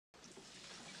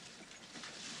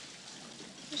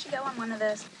should go on one of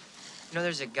those. You know,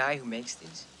 there's a guy who makes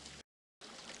these.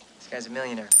 This guy's a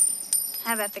millionaire.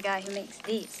 How about the guy who makes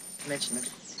these? Mention it.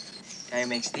 Guy who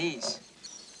makes these.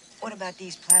 What about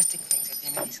these plastic things at the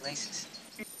end of these laces?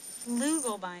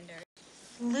 Flugelbinder.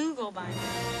 Flugelbinder.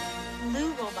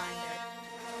 Flugelbinder.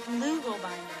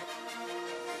 Flugelbinder.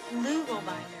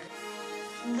 Flugelbinder.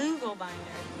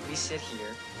 Flugelbinder. We sit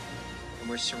here, and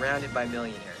we're surrounded by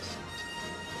millionaires.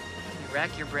 You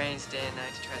rack your brains day and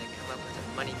night to try to come up with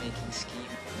a money-making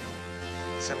scheme.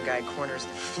 Some guy corners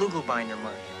the flugelbinder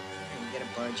market, and you get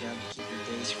a bar job to keep your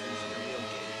days free for the real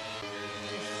gig.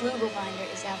 The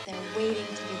flugelbinder is out there waiting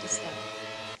to be discovered.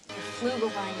 The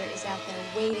flugelbinder is out there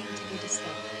waiting to be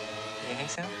discovered. You think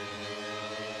so?